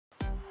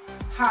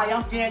Hi,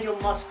 I'm Daniel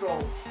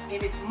Musgrove,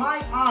 and it's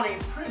my honor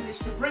and privilege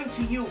to bring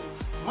to you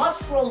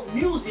Musgrove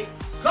Music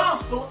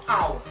Gospel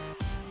Hour.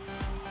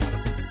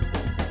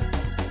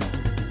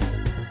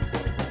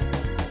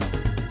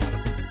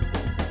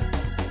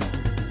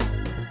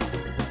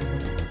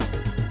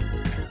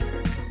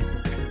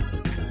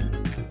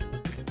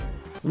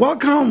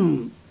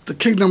 Welcome to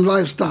Kingdom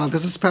Lifestyle.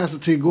 This is Pastor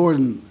T.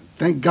 Gordon.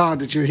 Thank God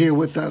that you're here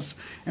with us,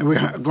 and we're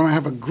going to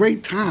have a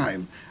great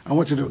time. I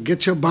want you to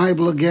get your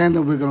Bible again,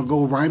 and we're going to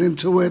go right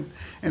into it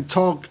and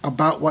talk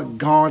about what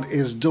God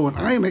is doing.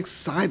 I am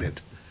excited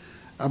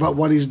about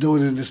what He's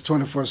doing in this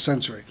 21st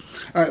century.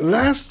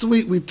 Last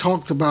week we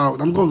talked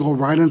about, I'm going to go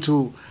right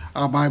into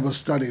our Bible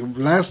study.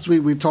 Last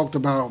week we talked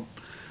about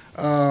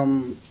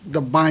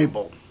the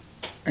Bible,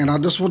 and I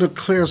just want to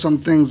clear some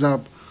things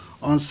up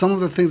on some of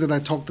the things that I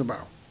talked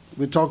about.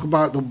 We talk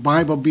about the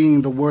Bible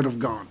being the Word of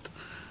God.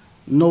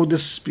 No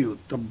dispute.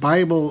 The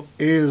Bible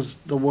is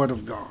the Word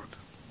of God,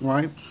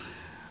 right?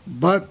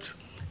 But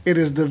it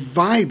is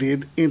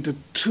divided into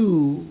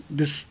two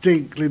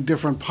distinctly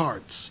different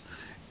parts.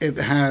 It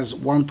has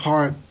one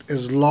part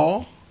is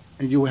law,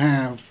 and you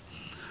have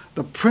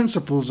the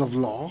principles of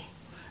law,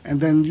 and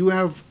then you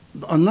have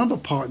another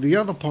part, the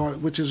other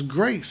part, which is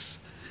grace,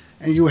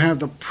 and you have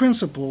the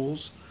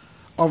principles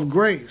of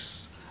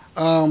grace.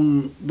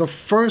 The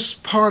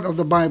first part of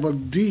the Bible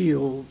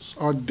dealt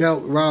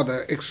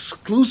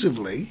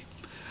exclusively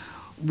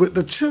with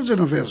the children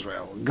of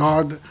Israel.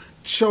 God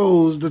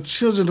chose the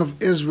children of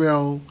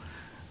Israel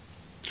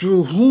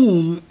through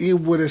whom He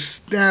would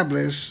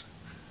establish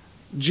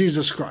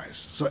Jesus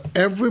Christ. So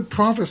every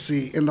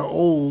prophecy in the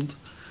Old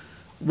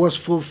was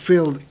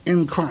fulfilled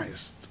in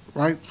Christ,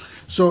 right?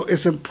 So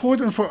it's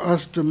important for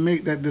us to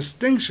make that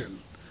distinction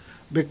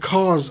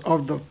because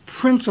of the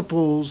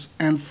principles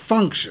and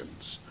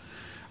functions.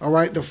 All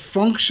right, the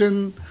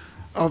function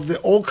of the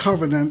Old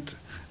Covenant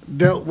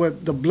dealt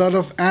with the blood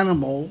of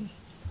animal,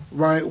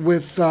 right,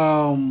 with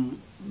the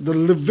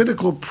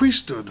Levitical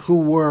priesthood, who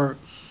were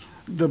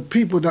the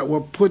people that were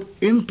put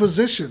in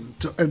position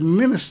to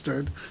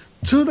administer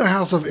to the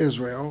house of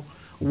Israel.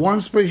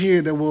 Once per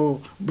year, they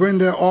will bring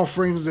their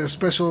offerings, their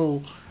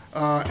special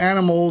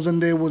animals,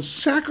 and they would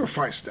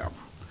sacrifice them.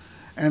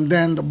 And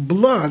then the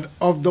blood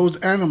of those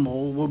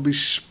animals will be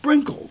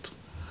sprinkled,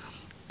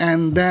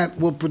 and that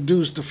will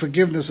produce the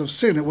forgiveness of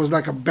sin. It was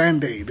like a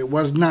Band-Aid. It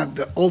was not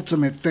the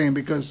ultimate thing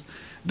because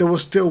they were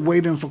still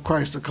waiting for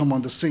Christ to come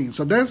on the scene.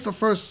 So that's the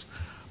first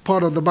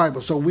part of the Bible.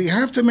 So we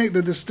have to make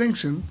the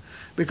distinction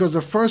because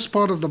the first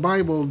part of the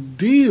Bible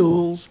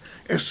deals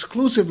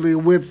exclusively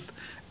with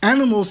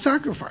animal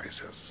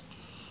sacrifices.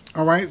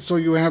 All right, so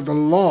you have the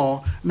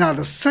law. Now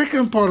the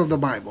second part of the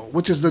Bible,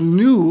 which is the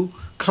New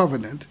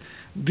Covenant,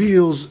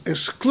 deals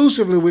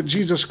exclusively with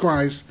Jesus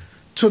Christ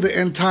to the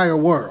entire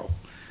world.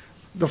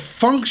 The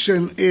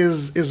function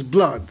is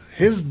blood.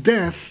 His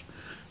death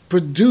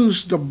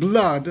produced the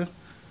blood,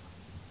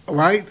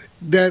 right,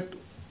 that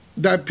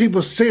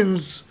people's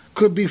sins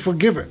could be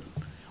forgiven.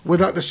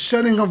 Without the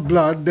shedding of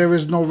blood, there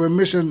is no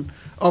remission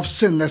of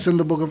sin. That's in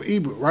the book of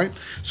Hebrews, right?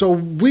 So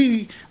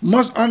we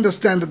must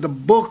understand that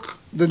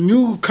the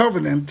New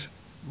Covenant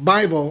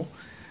Bible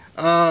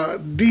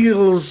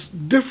deals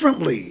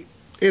differently.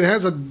 It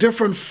has a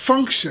different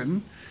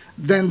function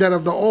than that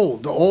of the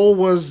Old. The Old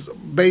was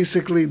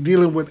basically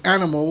dealing with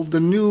animal. The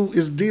New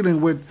is dealing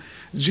with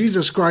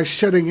Jesus Christ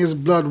shedding His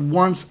blood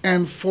once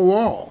and for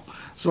all.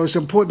 So it's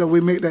important that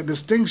we make that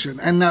distinction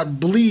and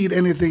not bleed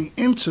anything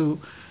into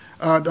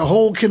the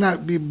whole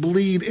cannot be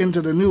bleed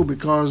into the new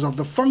because of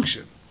the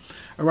function.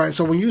 All right.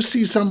 So when you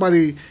see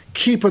somebody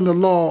keeping the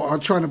law or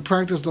trying to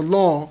practice the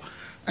law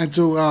and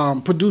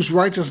to produce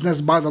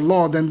righteousness by the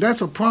law, then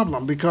that's a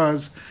problem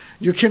because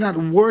you cannot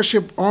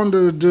worship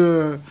under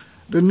the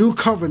New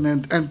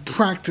Covenant and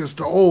practice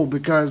the Old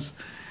because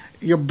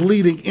you're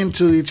bleeding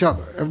into each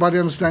other. Everybody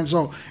understand?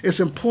 So it's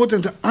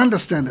important to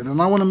understand it.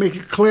 And I want to make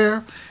it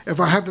clear. If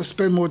I have to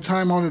spend more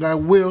time on it, I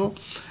will.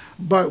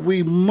 But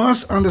we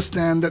must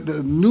understand that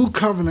the New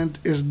Covenant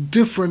is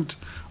different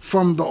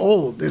from the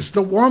Old. It's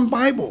the one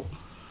Bible.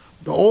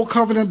 The Old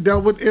Covenant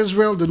dealt with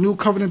Israel. The New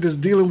Covenant is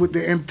dealing with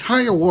the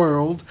entire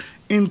world,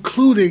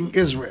 including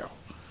Israel.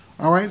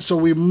 All right? So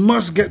we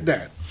must get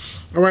that.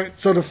 All right,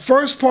 so the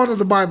first part of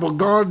the Bible,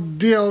 God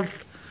dealt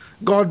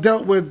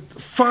with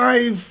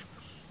 5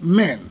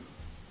 men,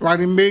 right?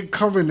 He made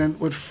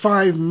covenant with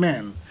 5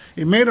 men.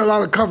 He made a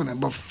lot of covenant,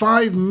 but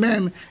 5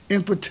 men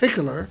in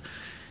particular,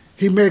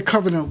 He made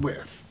covenant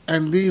with.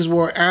 And these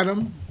were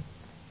Adam,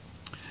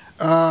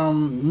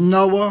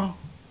 Noah,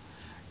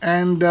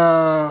 and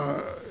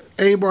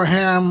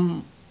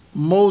Abraham,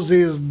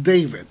 Moses,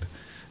 David.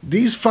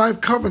 These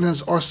 5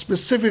 covenants are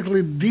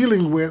specifically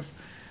dealing with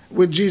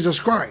Jesus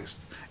Christ.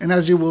 And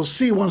as you will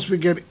see once we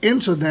get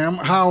into them,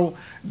 how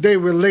they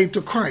relate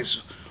to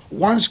Christ.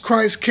 Once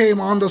Christ came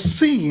on the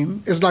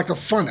scene, it's like a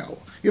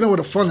funnel. You know what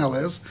a funnel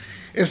is?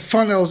 It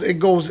funnels, it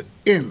goes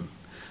in.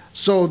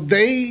 So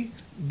they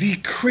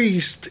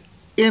decreased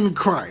in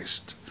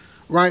Christ,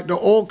 right? The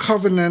old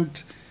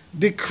covenant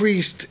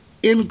decreased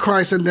in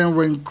Christ, and then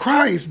when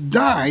Christ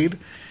died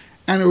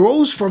and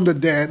rose from the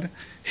dead,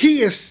 he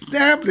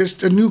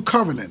established a new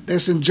covenant.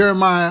 That's in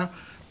Jeremiah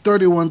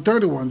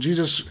 31:31.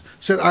 Jesus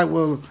said, I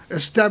will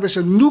establish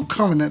a new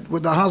covenant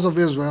with the house of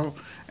Israel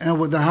and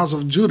with the house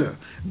of Judah.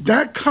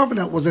 That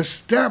covenant was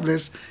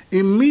established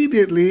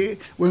immediately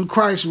when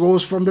Christ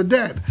rose from the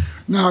dead.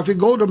 Now, if you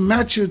go to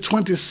Matthew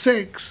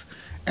 26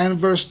 and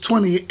verse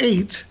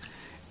 28,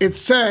 it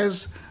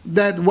says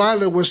that while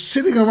they were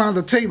sitting around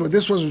the table,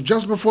 this was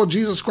just before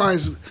Jesus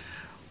Christ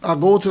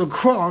go to the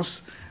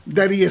cross,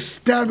 that he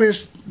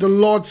established the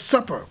Lord's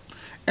Supper.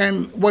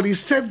 And what he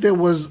said there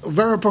was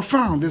very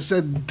profound. He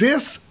said,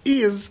 this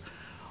is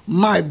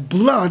my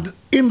blood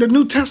in the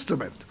New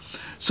Testament.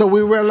 So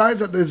we realize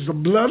that it's the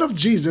blood of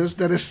Jesus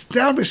that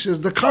establishes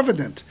the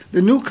covenant,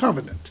 the new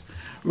covenant,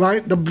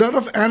 right? The blood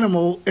of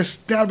animal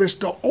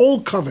established the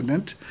old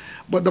covenant,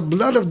 but the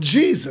blood of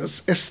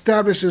Jesus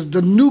establishes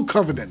the new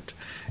covenant.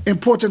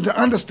 Important to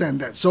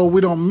understand that so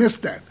we don't miss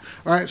that,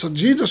 right? So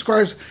Jesus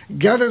Christ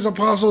gathered his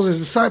apostles, his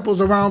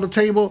disciples around the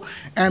table,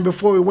 and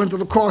before he went to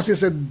the cross, he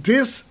said,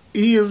 this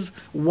is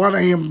what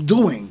I am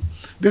doing.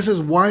 This is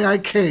why I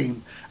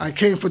came. I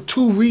came for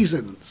two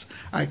reasons.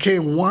 I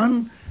came,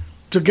 one,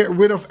 to get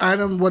rid of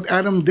Adam, what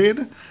Adam did,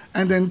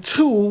 and then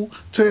two,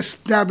 to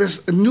establish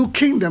a new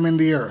kingdom in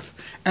the earth.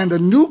 And the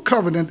new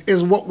covenant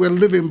is what we're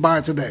living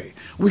by today.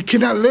 We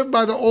cannot live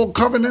by the old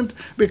covenant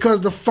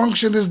because the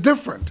function is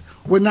different.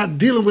 We're not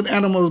dealing with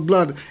animal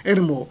blood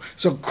anymore.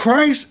 So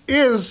Christ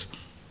is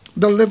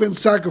the living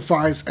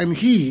sacrifice, and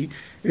he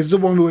is the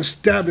one who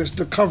established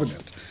the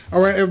covenant.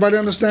 All right, everybody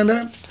understand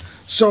that?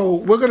 So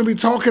we're going to be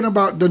talking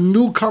about the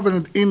new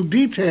covenant in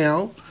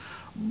detail,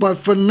 but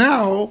for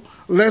now,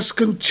 let's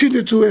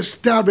continue to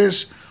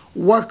establish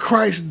what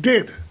Christ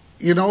did.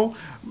 You know,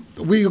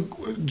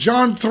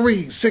 John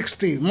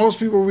 3:16. Most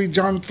people read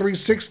John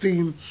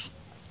 3:16,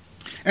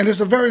 and it's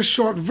a very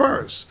short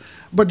verse.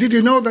 But did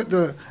you know that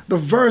the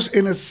verse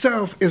in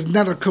itself is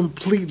not a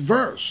complete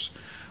verse?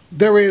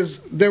 There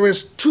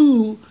is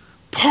two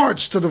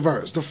parts to the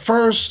verse. The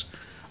first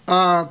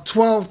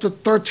 12 to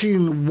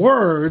 13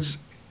 words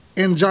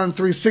in John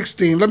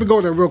 3:16. Let me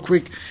go there real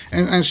quick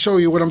and show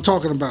you what I'm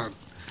talking about.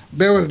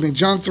 Bear with me.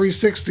 John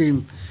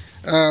 3:16.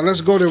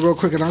 Let's go there real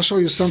quick and I'll show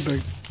you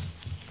something.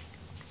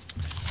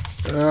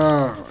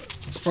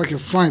 If I can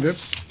find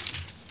it.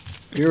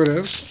 Here it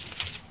is.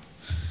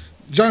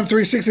 John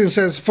 3:16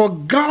 says, for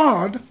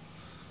God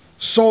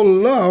so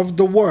loved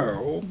the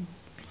world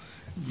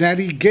that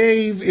he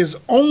gave his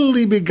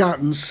only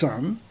begotten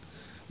Son,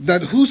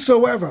 that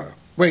whosoever...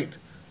 Wait,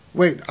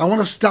 I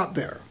want to stop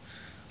there.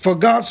 For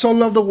God so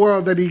loved the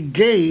world that he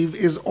gave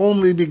his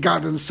only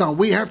begotten Son.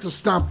 We have to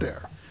stop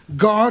there.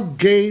 God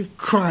gave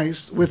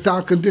Christ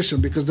without condition,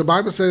 because the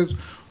Bible says,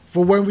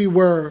 for when we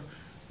were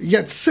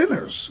yet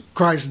sinners,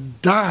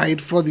 Christ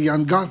died for the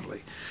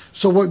ungodly.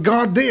 So what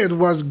God did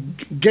was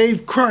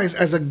gave Christ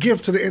as a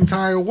gift to the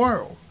entire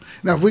world.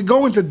 Now, if we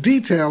go into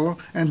detail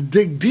and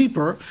dig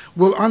deeper,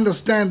 we'll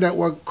understand that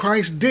what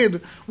Christ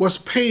did was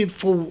paid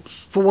for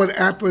what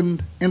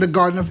happened in the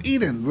Garden of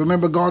Eden.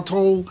 Remember, God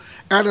told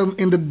Adam,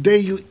 in the day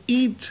you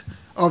eat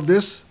of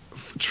this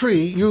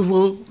tree, you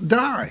will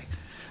die.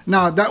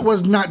 Now, that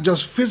was not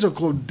just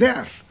physical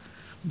death.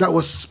 That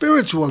was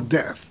spiritual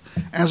death.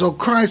 And so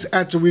Christ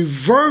had to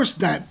reverse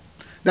that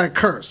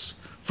curse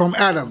from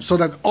Adam so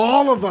that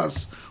all of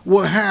us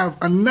will have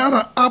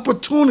another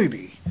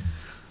opportunity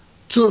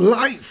to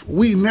life.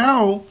 We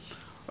now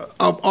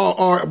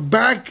are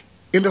back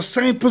in the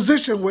same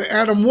position where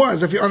Adam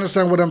was, if you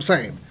understand what I'm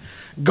saying.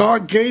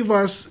 God gave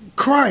us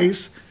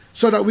Christ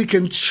so that we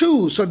can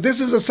choose. So this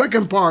is the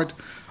second part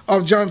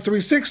of John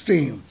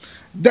 3:16.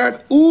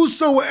 That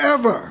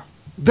whosoever,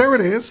 there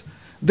it is,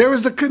 there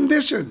is a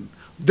condition.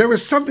 There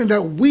is something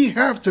that we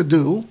have to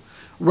do,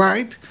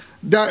 right,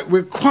 that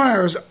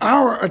requires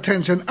our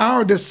attention,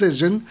 our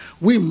decision.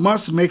 We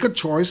must make a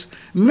choice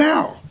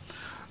now.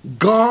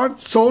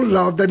 God so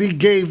loved that he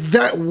gave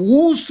that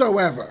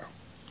whosoever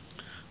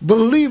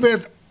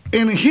believeth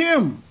in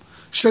him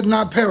should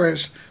not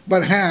perish,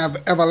 but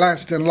have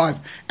everlasting life.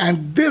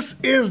 And this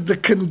is the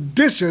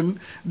condition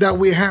that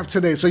we have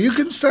today. So you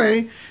can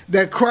say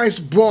that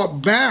Christ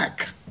brought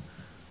back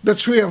the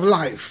tree of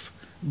life,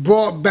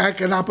 brought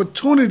back an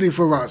opportunity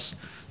for us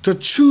to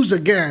choose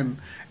again,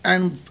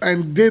 and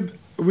did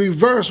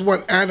reverse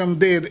what Adam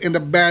did in the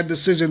bad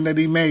decision that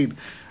he made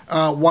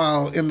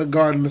while in the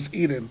Garden of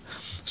Eden.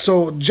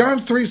 So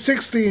John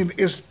 3:16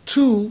 is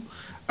two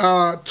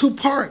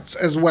parts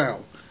as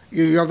well.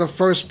 You have the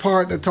first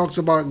part that talks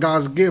about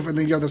God's gift, and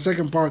then you have the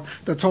second part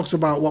that talks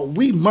about what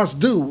we must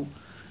do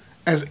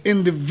as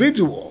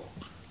individual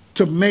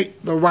to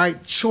make the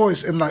right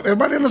choice in life.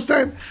 Everybody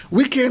understand?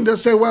 We can't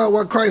just say, well,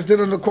 what Christ did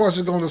on the cross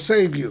is going to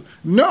save you.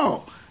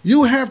 No,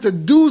 you have to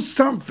do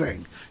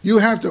something. You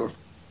have to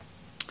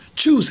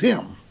choose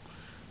him.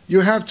 You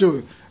have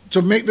to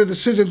make the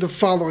decision to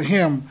follow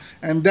him,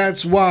 and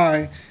that's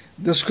why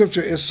the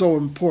scripture is so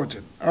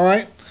important. All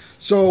right?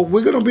 So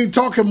we're going to be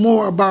talking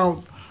more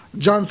about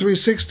John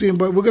 3:16,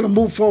 but we're going to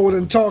move forward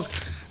and talk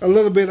a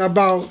little bit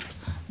about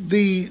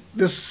the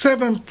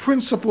 7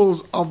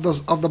 principles of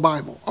the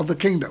Bible, of the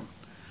kingdom.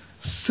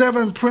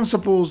 7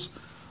 principles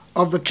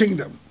of the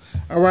kingdom.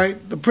 All right?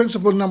 The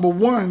principle number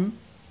 1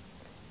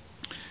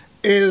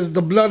 is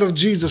the blood of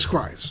Jesus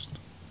Christ.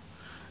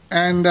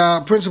 And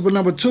principle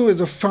number 2 is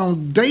the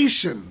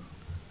foundation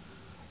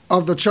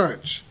of the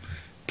church.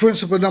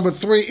 Principle number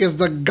 3 is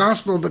the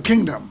gospel of the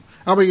kingdom.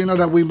 How about you know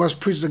that we must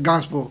preach the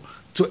gospel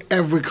to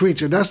every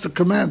creature? That's the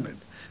commandment.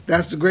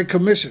 That's the Great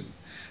Commission.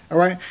 All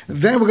right?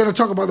 Then we're going to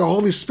talk about the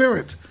Holy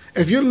Spirit.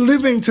 If you're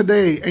living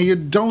today and you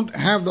don't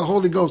have the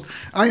Holy Ghost,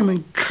 I am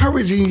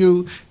encouraging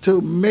you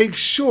to make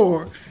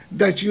sure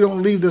that you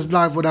don't leave this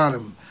life without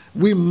him.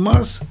 We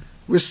must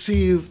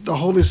receive the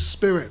Holy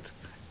Spirit.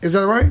 Is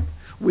that right?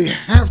 We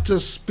have to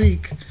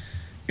speak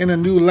in a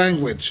new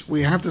language.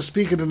 We have to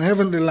speak in a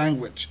heavenly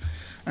language.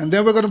 And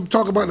then we're going to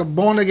talk about the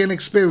born-again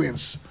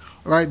experience.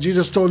 All right?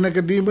 Jesus told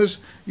Nicodemus,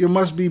 you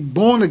must be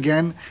born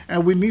again,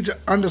 and we need to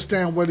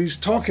understand what he's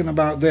talking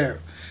about there.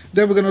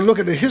 Then we're going to look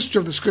at the history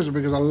of the scripture,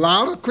 because a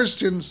lot of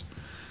Christians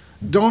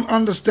don't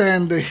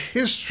understand the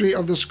history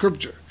of the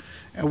scripture.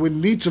 And we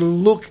need to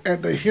look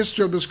at the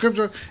history of the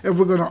scripture if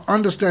we're going to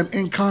understand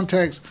in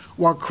context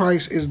what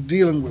Christ is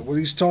dealing with, what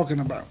he's talking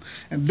about.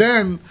 And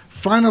then,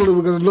 finally,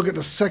 we're going to look at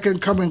the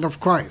second coming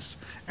of Christ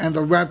and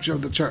the rapture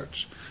of the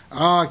church.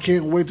 I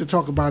can't wait to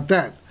talk about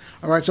that.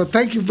 All right, so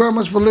thank you very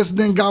much for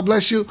listening. God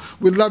bless you.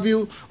 We love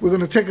you. We're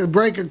going to take a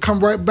break and come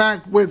right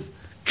back with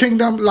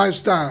Kingdom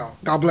Lifestyle.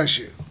 God bless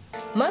you.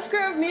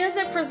 Musgrove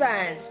Music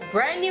presents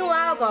brand new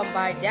album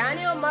by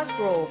Daniel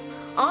Musgrove,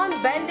 On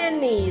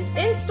Bended Knees,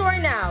 in store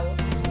now.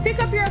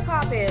 Pick up your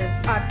copies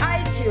on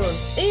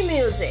iTunes,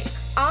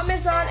 eMusic,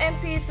 Amazon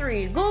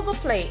MP3, Google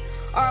Play,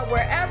 or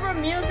wherever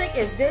music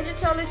is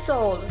digitally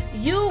sold.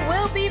 You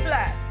will be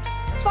blessed.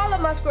 Follow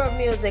Musgrove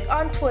Music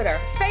on Twitter,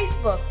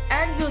 Facebook,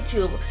 and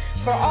YouTube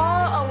for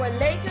all our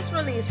latest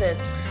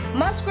releases.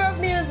 Musgrove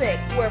Music,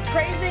 where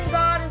praising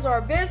God is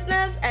our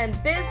business and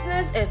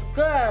business is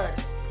good.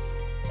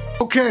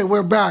 Okay,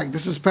 we're back.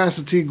 This is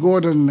Pastor T.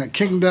 Gordon,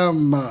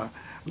 Kingdom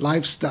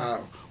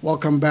Lifestyle.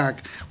 Welcome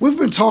back. We've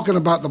been talking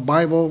about the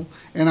Bible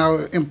and how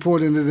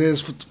important it is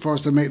for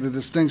us to make the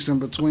distinction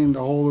between the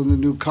Old and the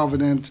New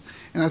Covenant.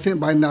 And I think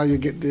by now you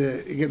get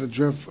the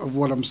drift of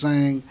what I'm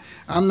saying.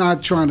 I'm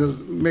not trying to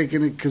make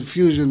any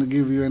confusion to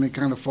give you any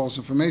kind of false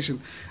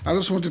information. I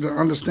just want you to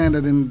understand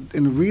that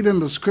in reading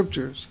the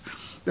scriptures,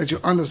 that you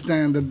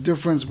understand the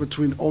difference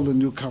between Old and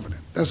New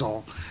Covenant. That's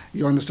all.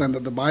 You understand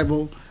that the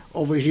Bible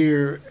over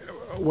here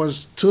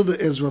was to the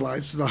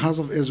Israelites, to the house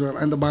of Israel,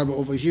 and the Bible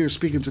over here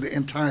speaking to the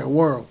entire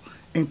world,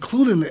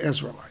 including the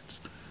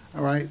Israelites.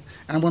 All right?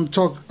 I'm going to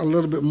talk a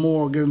little bit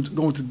more, go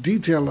into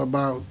detail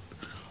about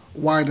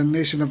why the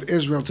nation of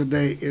Israel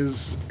today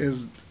is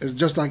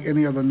just like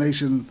any other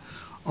nation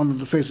on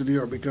the face of the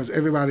earth, because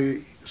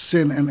everybody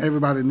sin and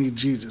everybody needs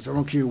Jesus. I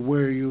don't care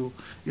where you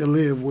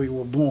live, where you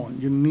were born.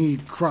 You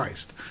need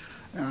Christ.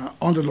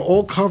 Under the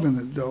old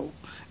covenant, though,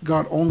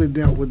 God only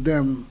dealt with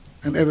them,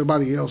 and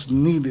everybody else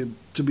needed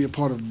to be a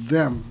part of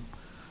them.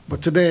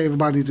 But today,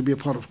 everybody needs to be a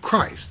part of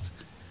Christ.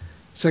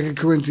 2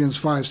 Corinthians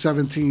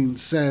 5:17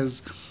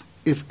 says,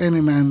 if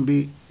any man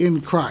be in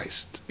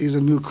Christ, he's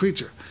a new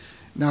creature.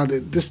 Now, the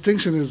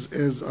distinction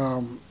is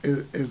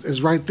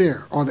right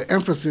there, or the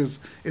emphasis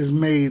is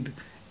made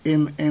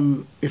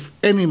in if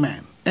any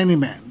man.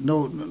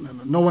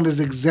 No one is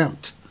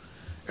exempt.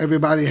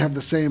 Everybody have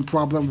the same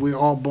problem. We're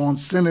all born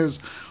sinners.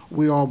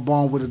 We are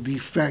born with a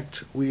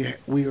defect. We're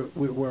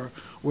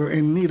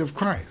in need of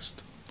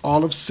Christ.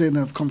 All have sinned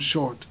and have come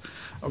short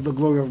of the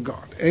glory of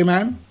God.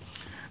 Amen?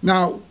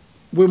 Now,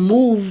 we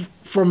move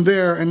from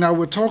there, and now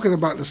we're talking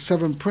about the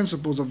 7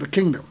 principles of the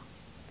kingdom.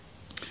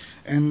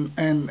 And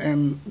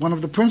one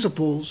of the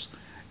principles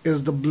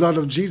is the blood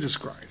of Jesus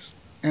Christ.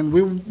 And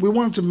we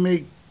want to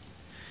make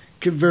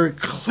it very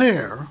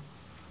clear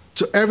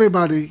to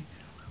everybody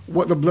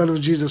what the blood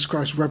of Jesus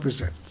Christ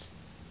represents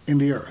in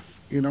the earth.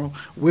 You know,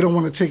 we don't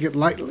want to take it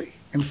lightly.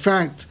 In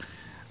fact,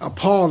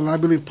 Paul, and I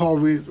believe Paul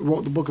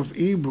wrote the book of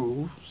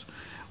Hebrews,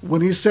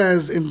 when he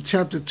says in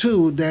chapter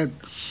 2 that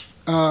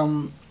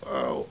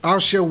how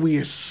shall we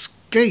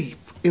escape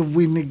if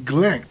we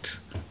neglect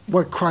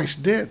what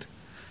Christ did?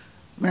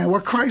 Man,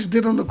 what Christ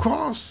did on the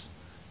cross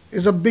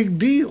is a big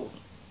deal.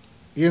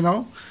 You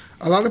know,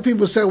 a lot of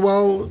people say,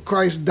 well,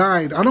 Christ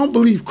died. I don't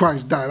believe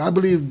Christ died. I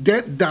believe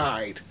death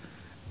died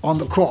on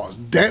the cross.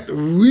 Death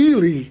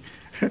really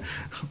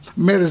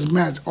met his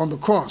match on the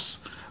cross.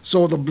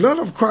 So the blood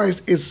of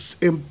Christ is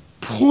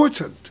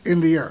important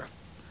in the earth.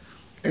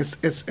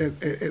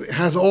 It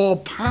has all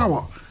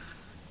power.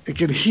 It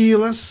can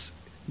heal us,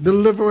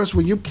 deliver us.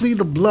 When you plead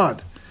the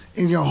blood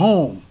in your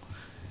home,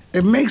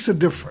 it makes a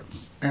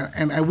difference.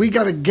 And we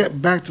got to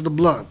get back to the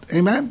blood.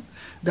 Amen?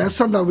 That's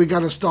something that we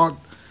got to start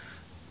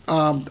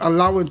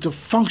allowing to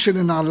function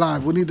in our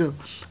life. We need to,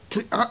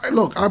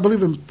 look, I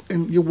believe in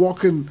you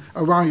walking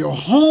around your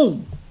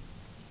home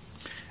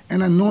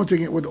and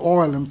anointing it with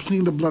oil and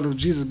pleading the blood of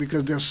Jesus,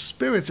 because there's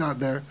spirits out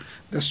there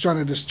that's trying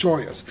to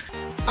destroy us.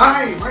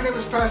 Hi, my name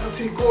is Pastor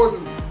T.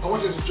 Gordon. I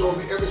want you to join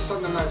me every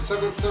Sunday night,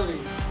 7:30,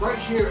 right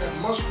here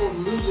at Musgrove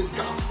Music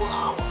Gospel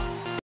Hour.